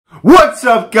What's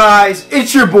up, guys?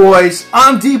 It's your boys.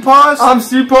 I'm D-Paws. I'm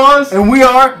C-Paws. And we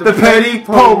are the Petty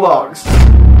Pologs.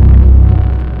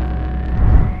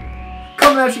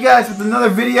 Coming at you guys with another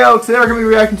video. Today we're going to be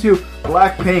reacting to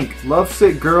BLACKPINK,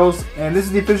 Lovesick Girls. And this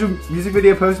is the official music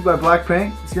video posted by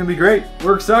BLACKPINK. It's going to be great.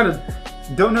 We're excited.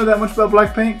 Don't know that much about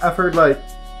BLACKPINK. I've heard like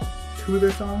 2 of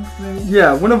their songs, maybe?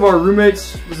 Yeah, one of our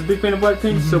roommates was a big fan of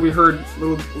BLACKPINK, so we heard a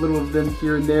little of them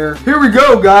here and there. Here we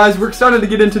go, guys. We're excited to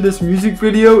get into this music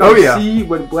video and see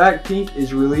what BLACKPINK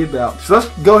is really about. So let's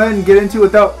go ahead and get into it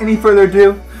without any further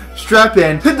ado. Strap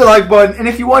in, hit the like button, and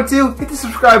if you want to, hit the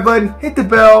subscribe button, hit the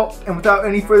bell, and without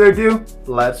any further ado,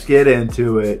 let's get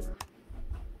into it.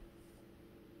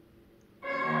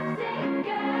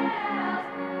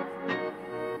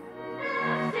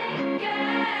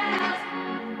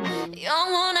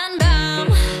 영원한 밤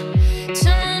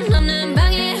천은 없는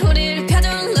방에 우릴 가둔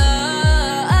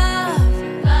love.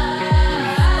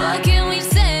 What can we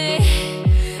say?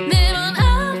 매번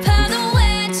아파도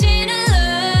외치는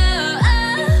love.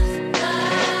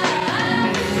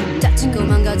 다친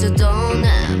것만 가져도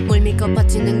난 물 믿고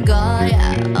버티는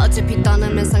거야. 어차피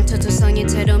떠나면 상처 조성인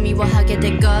채로 미워하게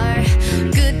될걸.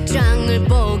 끝장을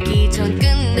보기 전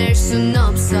끝낼 순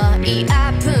없어. 이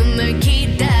아픔을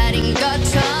기다린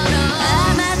것처럼.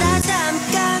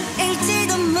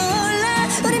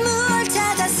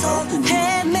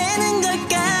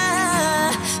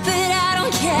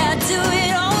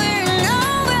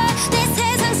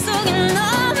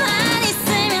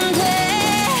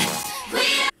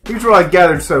 Here's what I've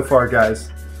gathered so far,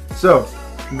 guys. So,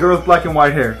 girl with black and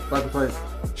white hair. Black and white.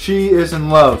 She is in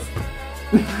love.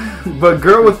 But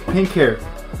girl with pink hair,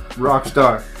 rock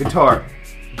star, guitar.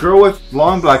 Girl with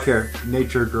long black hair,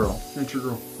 nature girl. Nature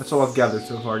girl. That's all I've gathered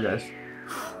so far, guys.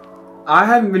 I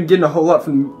haven't been getting a whole lot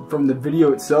from the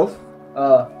video itself,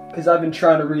 because I've been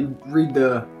trying to read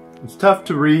the... It's tough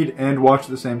to read and watch at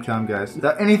the same time, guys.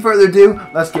 Without any further ado,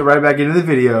 let's get right back into the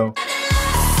video.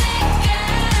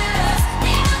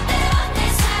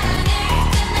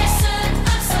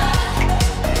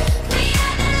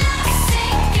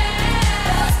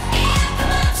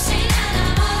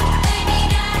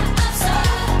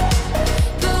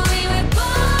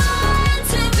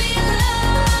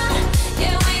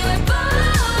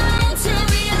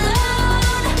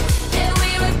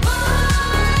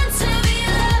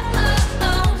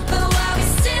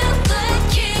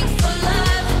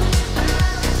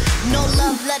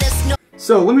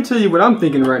 So let me tell you what I'm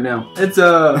thinking right now. It's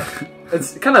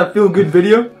it's kind of a feel-good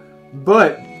video,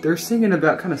 but they're singing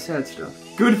about kind of sad stuff.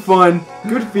 Good fun,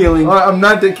 good feeling. I'm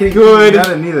not kidding. Good.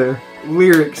 Not neither.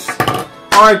 Lyrics.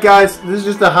 All right, guys. This is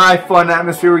just a high, fun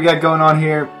atmosphere we got going on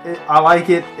here. I like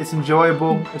it. It's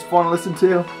enjoyable. It's fun to listen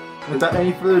to. Without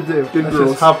any further ado, let's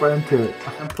just hop right into it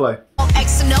and play.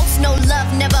 X notes, no love,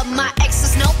 never my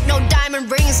exes, no diamond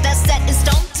rings, that's set in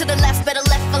stone. To the left, better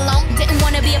left alone. Didn't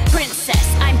wanna be a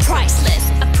princess, I'm priceless.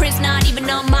 A prince not even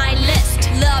on my list.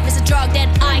 Love is a drug that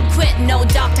I quit. No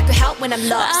doctor could help when I'm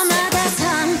lost.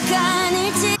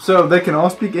 So they can all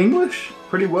speak English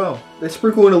pretty well. They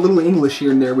sprinkle in a little English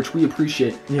here and there, which we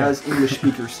appreciate as English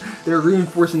speakers. They're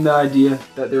reinforcing the idea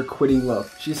that they're quitting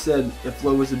love. She said, if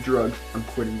love was a drug, I'm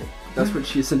quitting it. That's what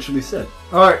she essentially said.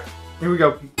 Alright, here we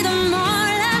go.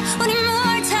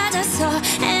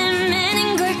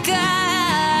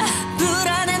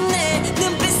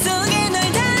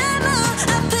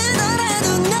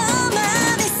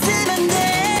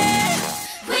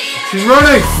 She's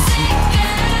running!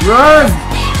 Run!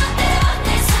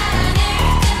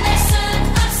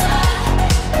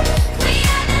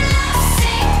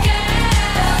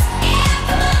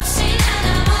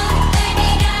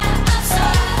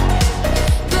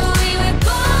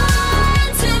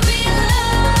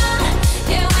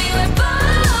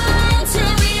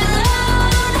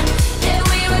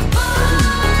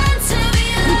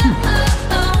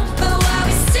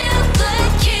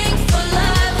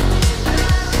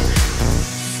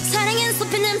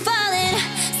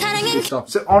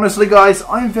 So honestly, guys,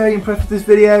 I'm very impressed with this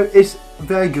video. It's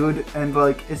very good and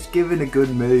like it's giving a good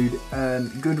mood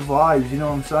and good vibes, you know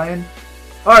what I'm saying?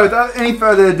 Alright, without any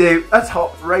further ado, let's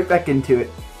hop right back into it.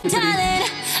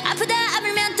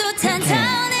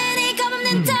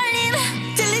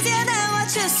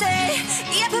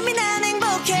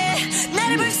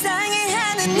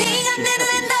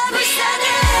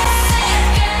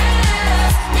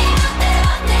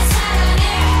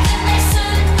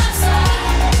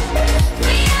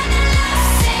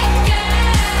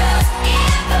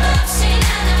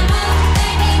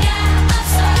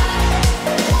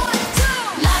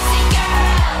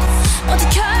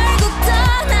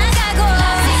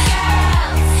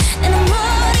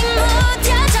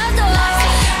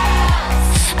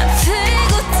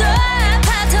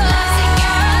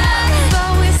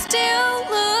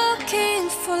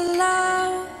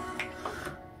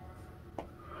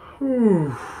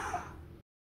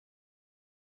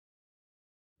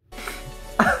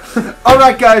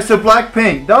 Alright guys, so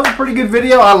Blackpink. That was a pretty good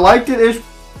video. I liked it. It's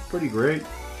pretty great.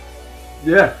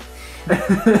 Yeah.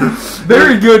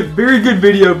 Very good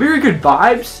video. Very good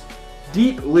vibes.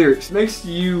 Deep lyrics. Makes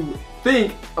you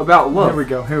think about love. Here we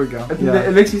go. Yeah.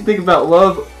 It makes you think about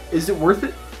love. Is it worth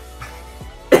it?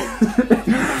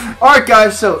 Alright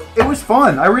guys, so it was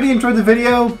fun. I really enjoyed the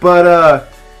video, but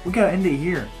we gotta end it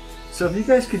here. So if you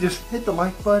guys could just hit the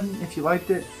like button if you liked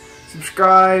it,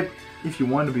 subscribe if you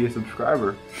want to be a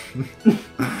subscriber,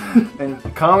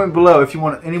 and comment below if you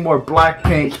want any more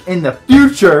Blackpink in the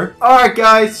future. Alright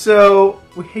guys, so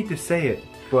we hate to say it,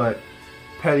 but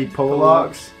Petty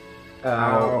Polacks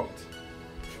out.